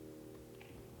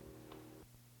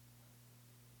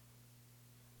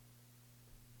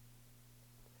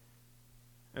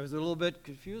was a little bit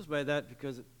confused by that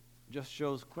because it just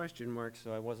shows question marks,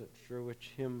 so I wasn't sure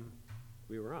which hymn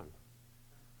we were on.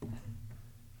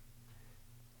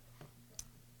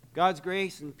 God's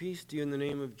grace and peace to you in the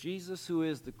name of Jesus, who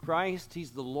is the Christ.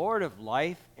 He's the Lord of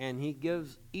life, and He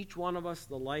gives each one of us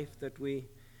the life that we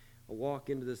walk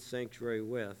into this sanctuary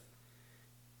with.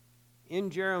 In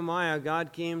Jeremiah,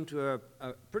 God came to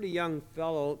a pretty young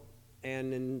fellow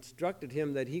and instructed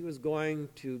him that he was going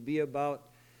to be about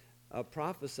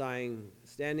prophesying,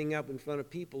 standing up in front of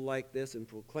people like this and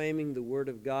proclaiming the Word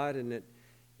of God, and it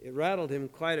rattled him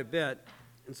quite a bit.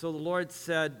 And so the Lord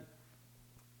said,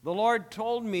 "The Lord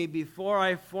told me before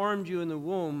I formed you in the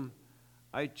womb,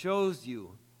 I chose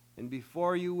you, and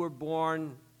before you were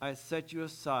born, I set you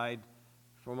aside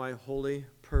for my holy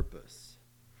purpose."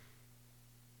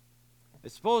 I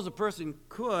suppose a person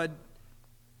could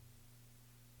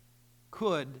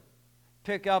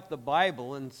pick up the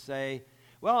Bible and say,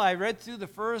 well, I read through the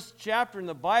first chapter in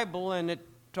the Bible, and it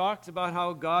talks about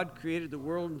how God created the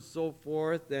world and so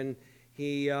forth, and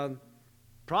He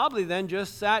probably then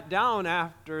just sat down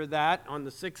after that on the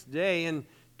sixth day and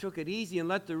took it easy and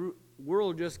let the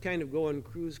world just kind of go in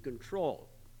cruise control.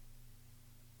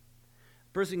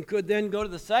 A person could then go to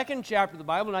the second chapter of the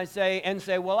Bible and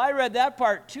say, well, I read that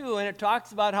part too, and it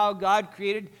talks about how God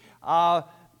created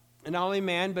not only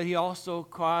man, but He also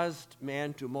caused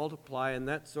man to multiply and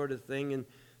that sort of thing. And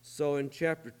so in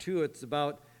chapter 2, it's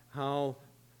about how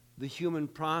the human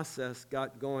process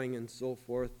got going and so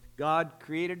forth. God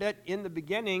created it in the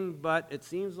beginning, but it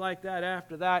seems like that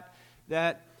after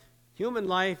that human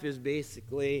life is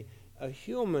basically a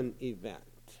human event.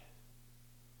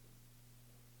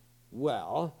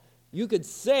 Well, you could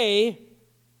say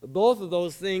both of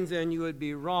those things and you would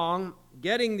be wrong,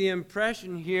 getting the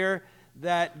impression here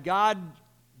that God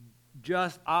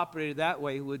just operated that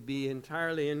way would be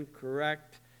entirely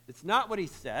incorrect. It's not what He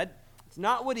said, it's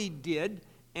not what He did,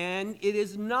 and it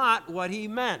is not what He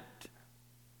meant.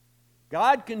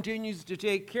 God continues to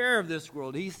take care of this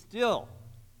world. He's still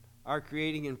our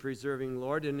creating and preserving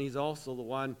Lord, and He's also the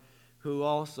one who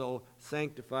also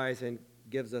sanctifies and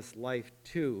gives us life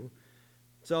too.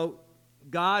 So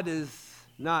God is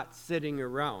not sitting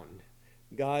around.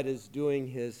 God is doing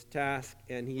His task,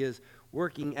 and He is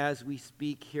working as we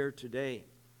speak here today.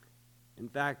 In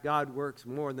fact, God works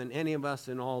more than any of us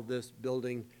in all this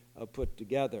building put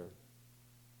together.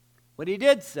 What He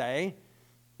did say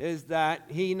is that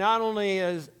He not only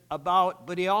is about,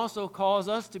 but He also calls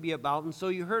us to be about. And so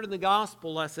you heard in the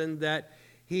gospel lesson that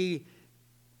He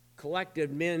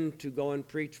collected men to go and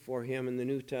preach for Him in the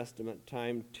New Testament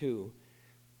time too.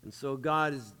 And so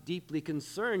God is deeply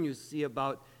concerned, you see,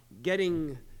 about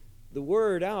getting the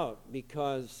word out,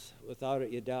 because without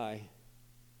it you die.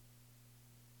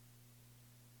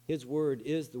 His word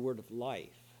is the word of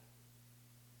life.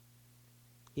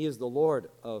 He is the Lord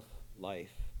of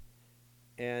life.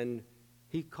 And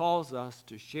He calls us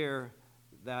to share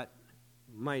that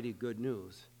mighty good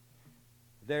news.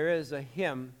 There is a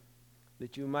hymn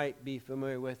that you might be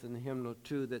familiar with in the hymnal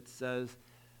too that says,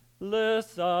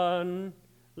 "Listen,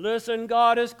 listen,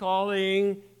 God is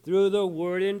calling, through the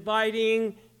word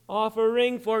inviting,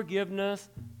 offering forgiveness,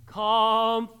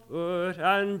 comfort,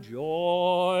 and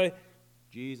joy.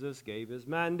 Jesus gave His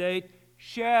mandate,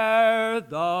 share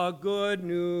the good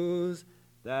news,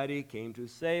 that He came to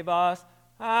save us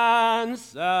and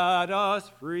set us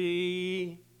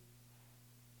free."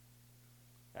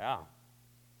 Yeah,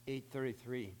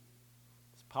 833.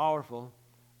 It's powerful.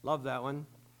 Love that one,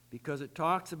 because it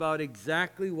talks about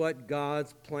exactly what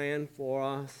God's plan for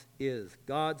us is.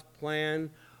 God's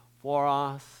plan for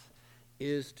us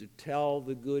is to tell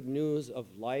the good news of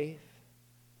life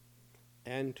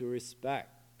and to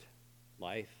respect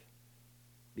life,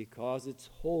 because it's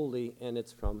holy and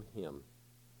it's from Him.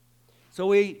 So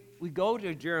we go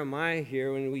to Jeremiah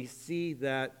here and we see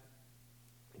that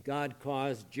God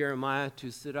caused Jeremiah to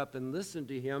sit up and listen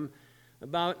to him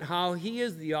about how He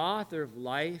is the author of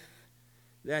life,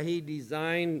 that He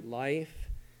designed life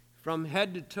from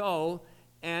head to toe,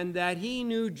 and that He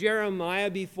knew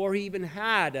Jeremiah before he even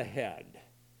had a head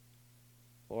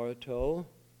or a toe.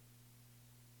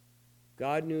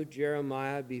 God knew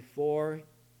Jeremiah before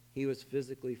he was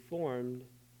physically formed.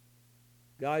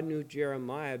 God knew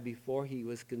Jeremiah before he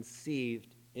was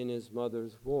conceived in his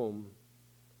mother's womb.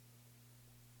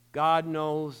 God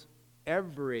knows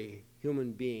every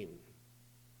human being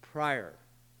prior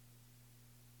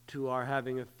to our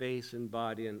having a face and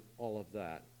body and all of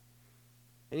that.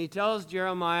 And He tells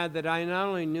Jeremiah that I not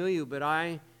only knew you, but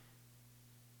I,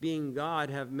 being God,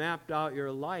 have mapped out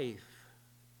your life.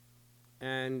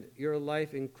 And your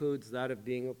life includes that of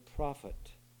being a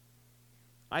prophet.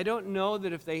 I don't know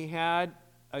that if they had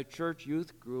a church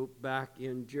youth group back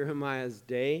in Jeremiah's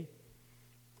day,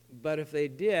 but if they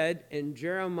did, and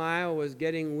Jeremiah was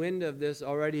getting wind of this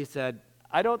already, he said,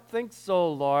 I don't think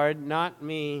so, Lord, not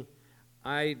me.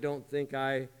 I don't think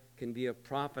I can be a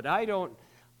prophet. I don't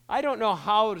know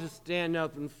how to stand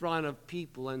up in front of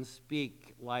people and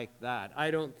speak like that.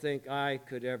 I don't think I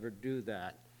could ever do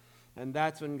that. And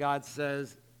that's when God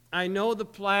says, I know the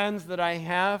plans that I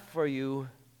have for you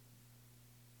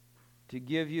to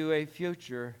give you a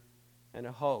future and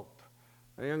a hope.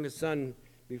 Our youngest son,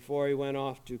 before he went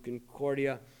off to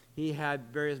Concordia, he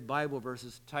had various Bible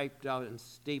verses typed out and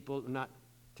stapled,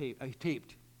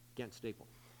 taped, can't staple,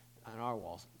 on our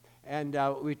walls. And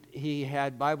he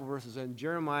had Bible verses, and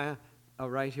Jeremiah,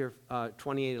 right here,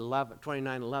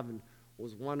 29:11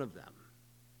 was one of them.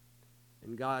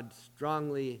 And God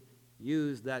strongly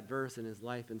used that verse in his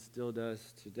life and still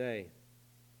does today.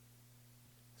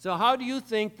 So how do you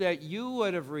think that you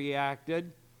would have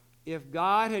reacted if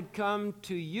God had come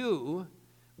to you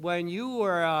when you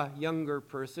were a younger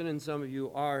person, and some of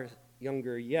you are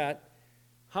younger yet?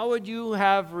 How would you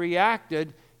have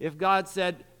reacted if God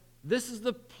said, this is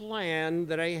the plan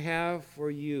that I have for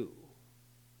you?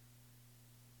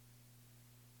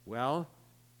 Well,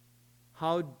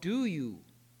 how do you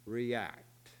react?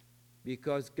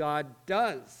 Because God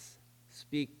does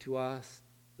speak to us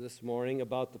this morning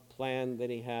about the plan that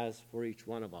he has for each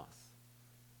one of us.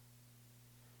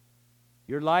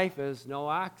 Your life is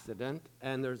no accident,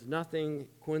 and there's nothing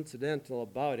coincidental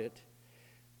about it.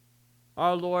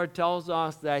 Our Lord tells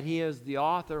us that he is the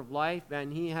author of life,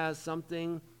 and he has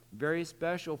something very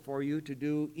special for you to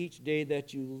do each day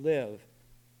that you live.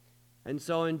 And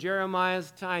so in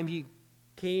Jeremiah's time, he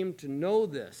came to know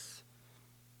this.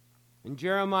 And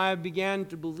Jeremiah began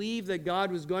to believe that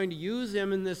God was going to use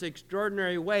him in this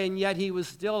extraordinary way, and yet he was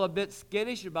still a bit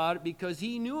skittish about it because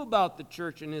he knew about the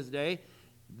church in his day.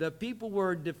 The people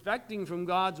were defecting from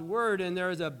God's word, and there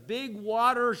was a big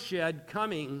watershed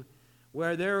coming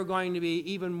where there were going to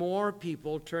be even more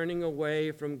people turning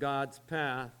away from God's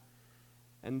path.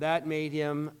 And that made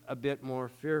him a bit more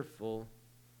fearful.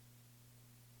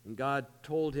 And God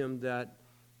told him that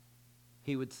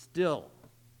he would still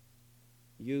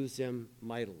use him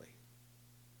mightily,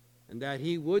 and that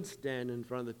he would stand in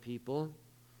front of the people,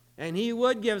 and he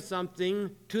would give something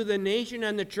to the nation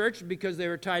and the church, because they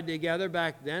were tied together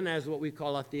back then as what we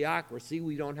call a theocracy.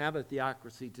 We don't have a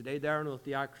theocracy today. There are no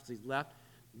theocracies left.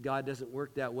 God doesn't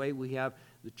work that way. We have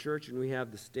the church and we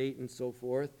have the state and so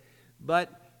forth.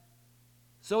 But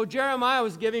so Jeremiah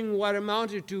was giving what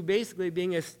amounted to basically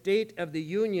being a State of the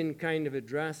Union kind of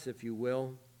address, if you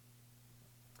will.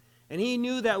 And he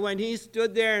knew that when he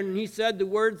stood there and he said the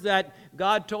words that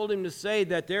God told him to say,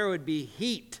 that there would be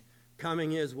heat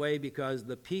coming his way, because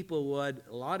the people would,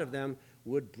 a lot of them,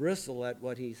 would bristle at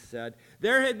what he said.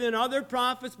 There had been other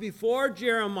prophets before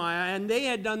Jeremiah, and they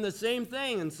had done the same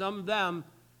thing, and some of them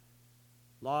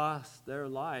lost their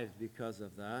lives because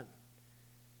of that.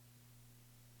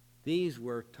 These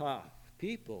were tough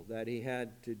people that he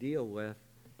had to deal with.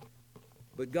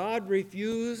 But God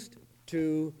refused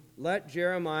to let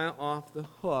Jeremiah off the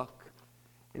hook.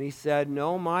 And he said,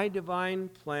 no, my divine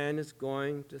plan is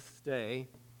going to stay.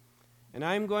 And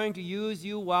I'm going to use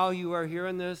you while you are here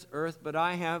on this earth, but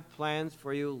I have plans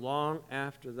for you long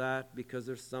after that, because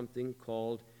there's something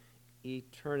called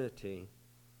eternity.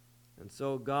 And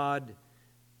so God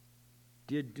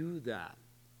did do that.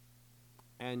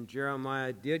 And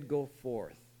Jeremiah did go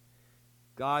forth.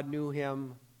 God knew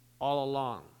him all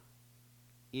along,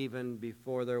 even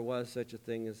before there was such a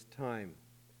thing as time.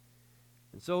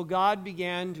 And so God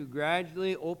began to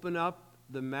gradually open up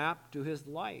the map to his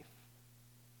life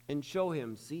and show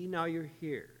him, see, now you're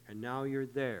here, and now you're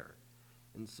there,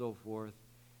 and so forth.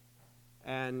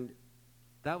 And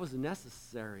that was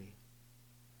necessary.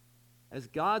 As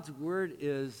God's word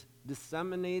is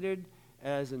disseminated,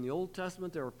 as in the Old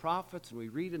Testament there were prophets, and we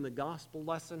read in the gospel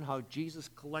lesson how Jesus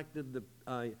collected the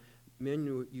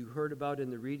men you heard about in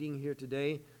the reading here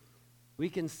today, we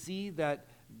can see that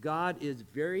God is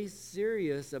very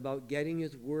serious about getting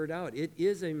his word out. It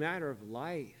is a matter of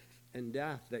life and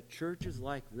death that churches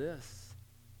like this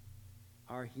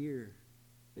are here,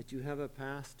 that you have a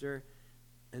pastor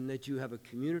and that you have a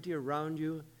community around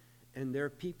you, and there are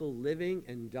people living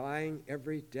and dying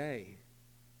every day.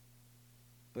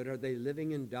 But are they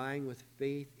living and dying with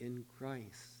faith in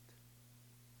Christ?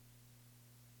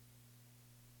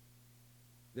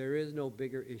 There is no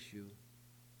bigger issue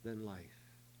than life.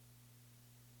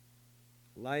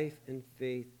 Life and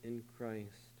faith in Christ.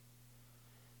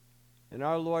 And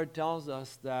our Lord tells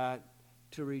us that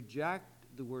to reject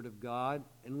the Word of God,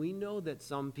 and we know that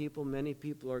many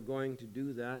people are going to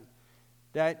do that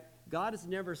God is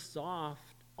never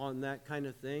soft on that kind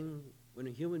of thing. When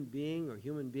a human being or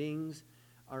human beings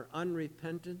are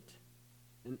unrepentant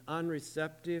and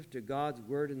unreceptive to God's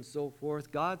Word and so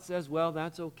forth, God says, well,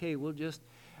 that's okay. We'll just,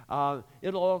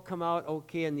 it'll all come out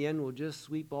okay in the end. We'll just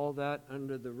sweep all that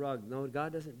under the rug. No,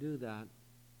 God doesn't do that.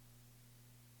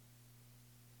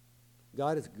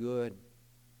 God is good.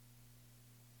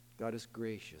 God is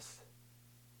gracious.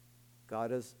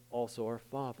 God is also our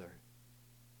Father.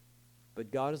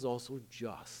 But God is also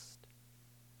just.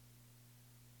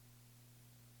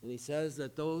 And he says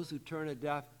that those who turn a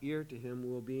deaf ear to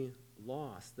him will be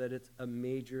lost, that it's a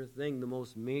major thing, the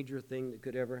most major thing that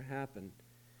could ever happen.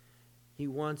 He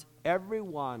wants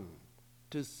everyone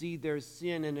to see their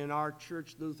sin, and in our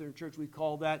church, Lutheran Church, we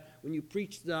call that, when you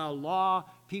preach the law,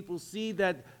 people see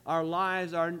that our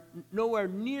lives are nowhere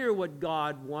near what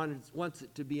God wants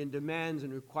it to be and demands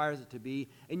and requires it to be.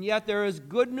 And yet there is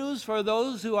good news for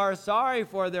those who are sorry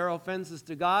for their offenses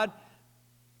to God.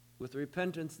 With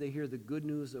repentance, they hear the good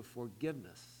news of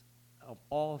forgiveness of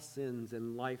all sins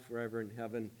and life forever in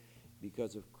heaven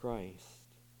because of Christ.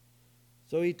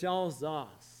 So he tells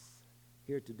us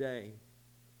here today,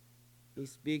 he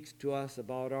speaks to us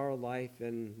about our life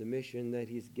and the mission that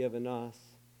he's given us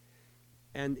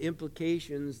and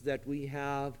implications that we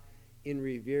have in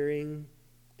revering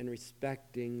and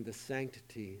respecting the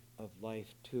sanctity of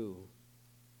life too.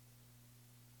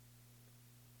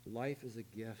 Life is a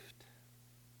gift.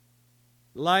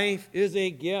 Life is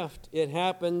a gift. It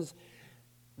happens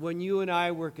when you and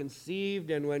I were conceived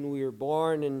and when we were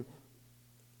born, and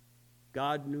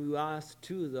God knew us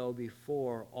too, though,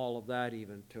 before all of that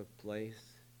even took place.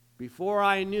 Before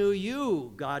I knew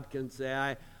you, God can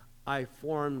say, I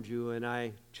formed you and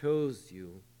I chose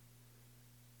you.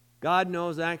 God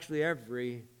knows actually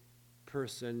every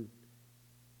person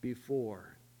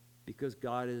before, because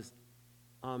God is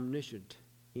omniscient.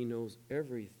 He knows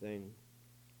everything.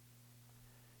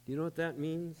 Do you know what that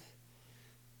means?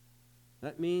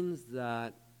 That means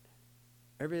that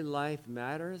every life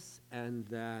matters and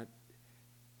that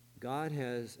God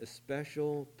has a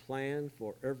special plan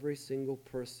for every single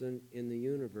person in the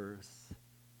universe.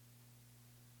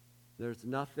 There's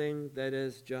nothing that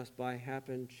is just by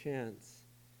happen chance.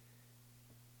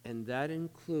 And that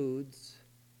includes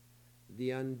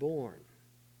the unborn.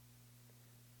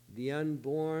 The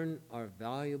unborn are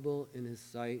valuable in his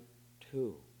sight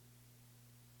too.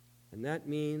 And that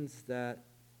means that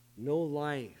no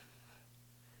life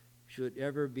should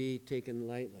ever be taken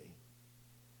lightly.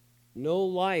 No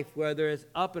life, whether it's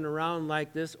up and around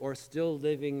like this or still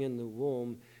living in the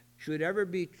womb, should ever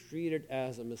be treated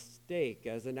as a mistake,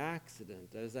 as an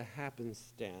accident, as a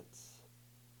happenstance.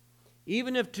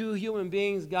 Even if two human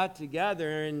beings got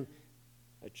together and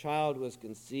a child was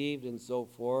conceived and so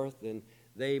forth, and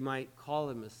they might call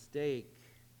it a mistake,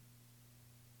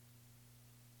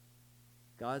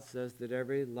 God says that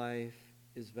every life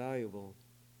is valuable.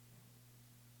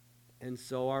 And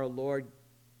so our Lord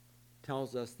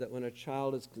tells us that when a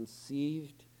child is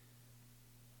conceived,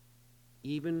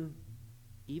 even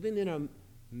in a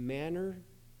manner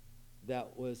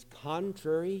that was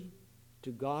contrary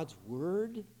to God's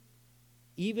word,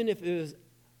 even if it was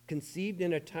conceived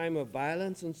in a time of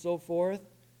violence and so forth,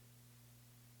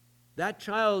 that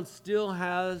child still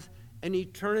has an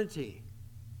eternity.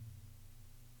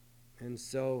 And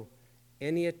so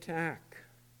any attack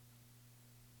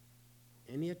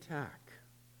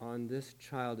on this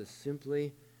child is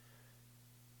simply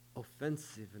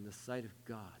offensive in the sight of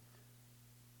God.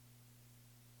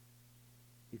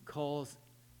 He calls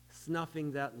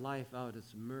snuffing that life out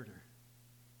as murder.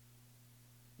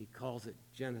 He calls it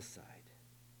genocide.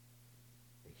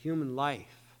 A human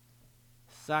life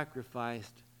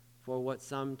sacrificed for what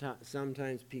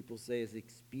sometimes people say is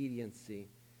expediency.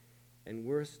 And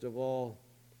worst of all,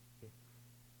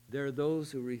 there are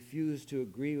those who refuse to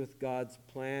agree with God's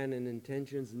plan and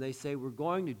intentions, and they say, we're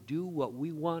going to do what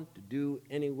we want to do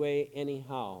anyway,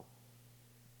 anyhow.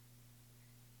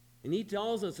 And he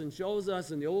tells us and shows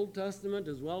us in the Old Testament,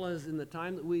 as well as in the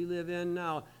time that we live in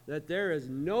now, that there is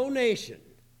no nation,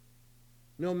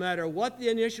 no matter what the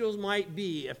initials might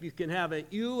be, if you can have a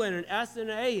U and an S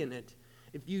and an A in it,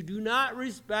 if you do not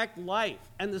respect life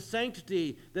and the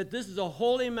sanctity, that this is a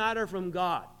holy matter from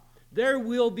God, there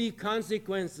will be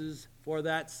consequences for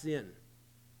that sin.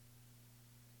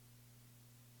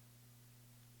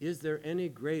 Is there any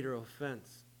greater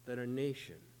offense that a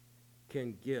nation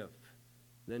can give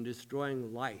than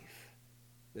destroying life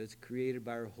that is created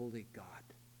by our holy God?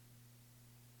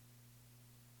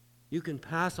 You can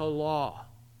pass a law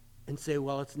and say,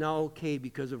 well, it's now okay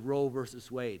because of Roe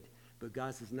versus Wade. But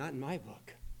God says, not in my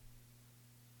book.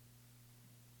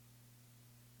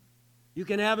 You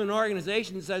can have an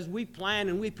organization that says we plan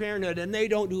and we parenthood, and they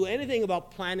don't do anything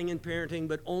about planning and parenting,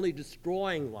 but only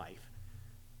destroying life.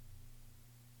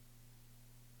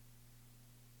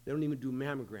 They don't even do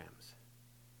mammograms.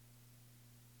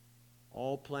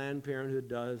 All Planned Parenthood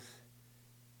does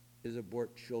is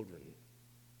abort children.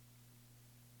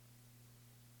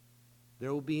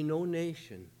 There will be no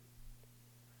nation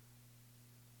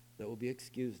that will be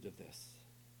excused of this.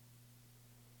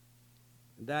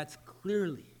 That's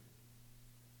clearly,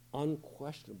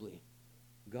 unquestionably,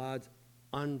 God's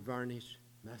unvarnished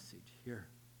message here.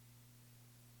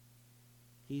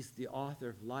 He's the author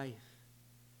of life.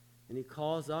 And he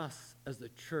calls us as the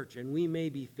church, and we may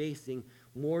be facing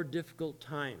more difficult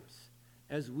times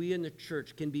as we in the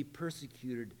church can be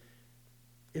persecuted.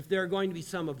 If there are going to be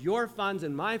some of your funds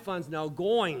and my funds now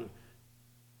going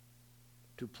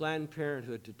to Planned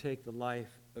Parenthood to take the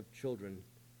life of children,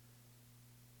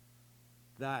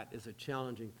 that is a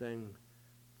challenging thing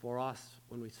for us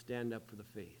when we stand up for the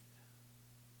faith.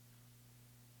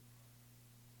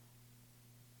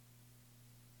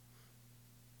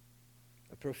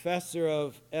 A professor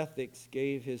of ethics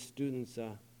gave his students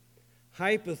a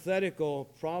hypothetical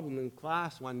problem in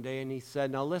class one day, and he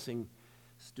said, now listen,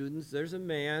 students, there's a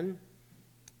man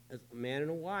and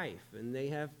a wife, and they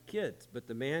have kids, but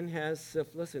the man has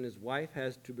syphilis and his wife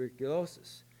has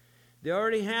tuberculosis. They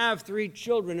already have 3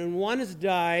 children, and one has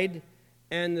died,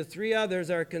 and the 3 others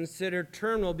are considered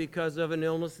terminal because of an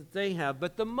illness that they have.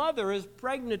 But the mother is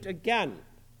pregnant again.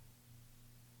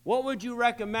 What would you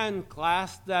recommend,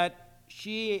 class, that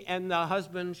she and the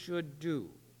husband should do?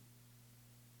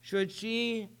 Should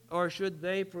she or should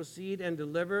they proceed and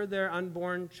deliver their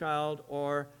unborn child,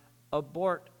 or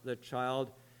abort the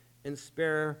child and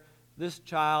spare this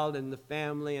child and the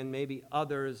family and maybe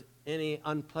others any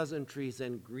unpleasantries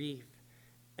and grief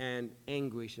and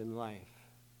anguish in life?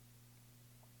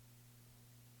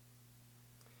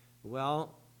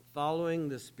 Well, following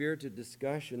the spirited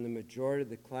discussion, the majority of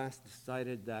the class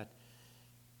decided that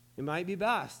it might be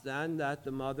best then that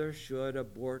the mother should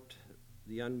abort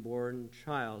the unborn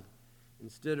child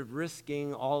instead of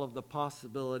risking all of the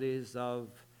possibilities of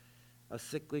a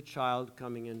sickly child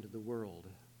coming into the world.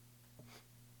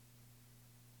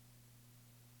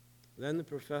 Then the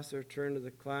professor turned to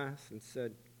the class and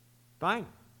said, fine,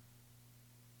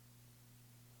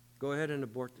 go ahead and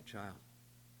abort the child.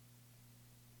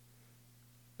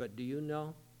 But do you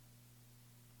know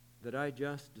that I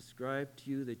just described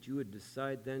to you that you would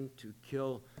decide then to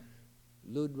kill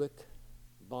Ludwig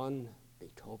von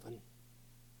Beethoven?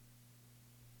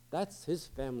 That's his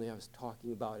family I was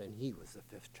talking about, and he was the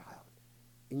 5th child.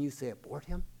 And you say abort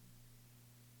him?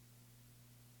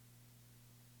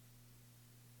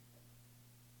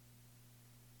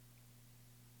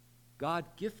 God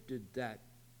gifted that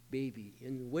baby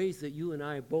in ways that you and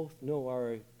I both know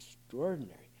are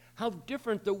extraordinary. How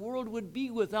different the world would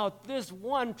be without this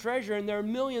one treasure, and there are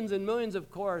millions and millions, of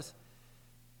course.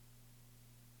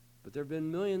 But there have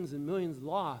been millions and millions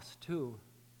lost, too.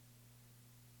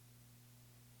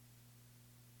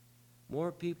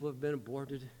 More people have been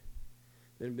aborted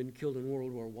than have been killed in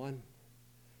World War I,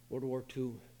 World War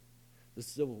II, the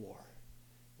Civil War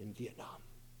in Vietnam.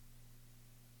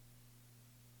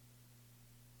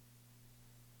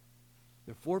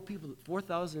 There are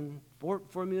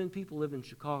 4 million people live in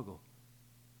Chicago.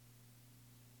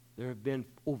 There have been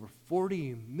over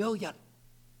 40 million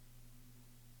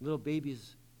little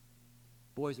babies,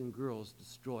 boys and girls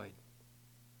destroyed.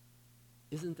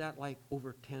 Isn't that like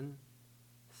over 10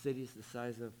 cities the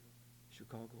size of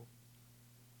Chicago?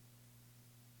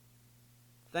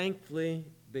 Thankfully,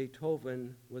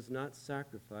 Beethoven was not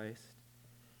sacrificed,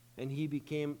 and he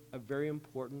became a very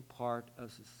important part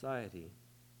of society.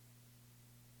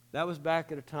 That was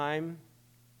back at a time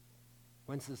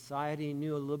when society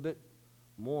knew a little bit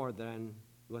more than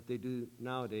what they do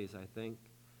nowadays, I think,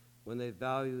 when they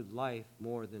valued life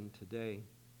more than today.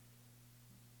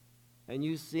 And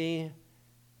you see,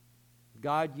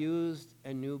 God used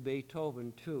and knew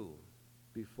Beethoven too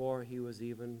before he was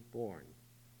even born.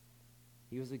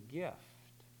 He was a gift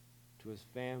to his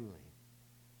family,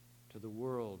 to the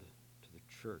world, to the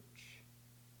church.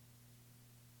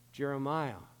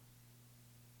 Jeremiah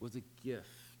was a gift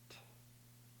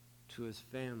to his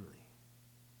family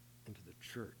and to the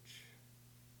church.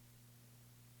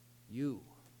 You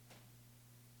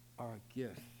are a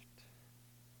gift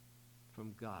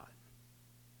from God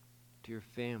to your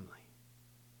family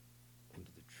and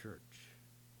to the church.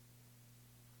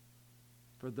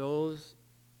 For those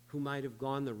who might have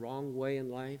gone the wrong way in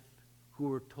life, who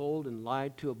were told and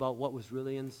lied to about what was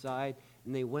really inside,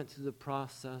 and they went through the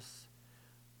process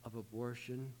of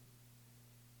abortion.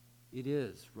 It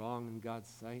is wrong in God's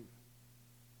sight.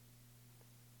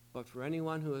 But for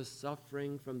anyone who is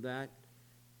suffering from that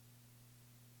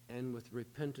and with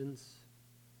repentance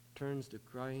turns to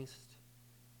Christ,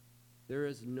 there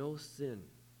is no sin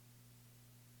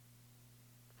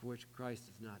for which Christ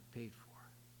has not paid for.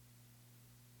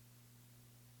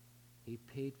 He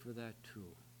paid for that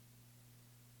too,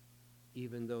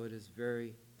 even though it is a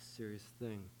very serious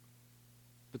thing.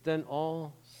 But then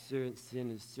all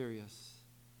sin is serious.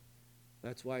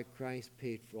 That's why Christ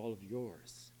paid for all of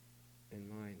yours and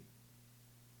mine.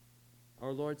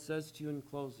 Our Lord says to you in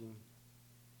closing,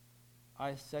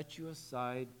 I set you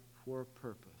aside for a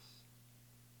purpose.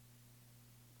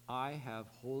 I have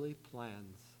holy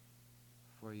plans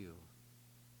for you.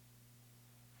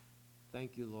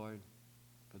 Thank you, Lord,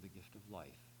 for the gift of life.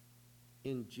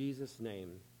 In Jesus'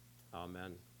 name,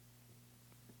 amen.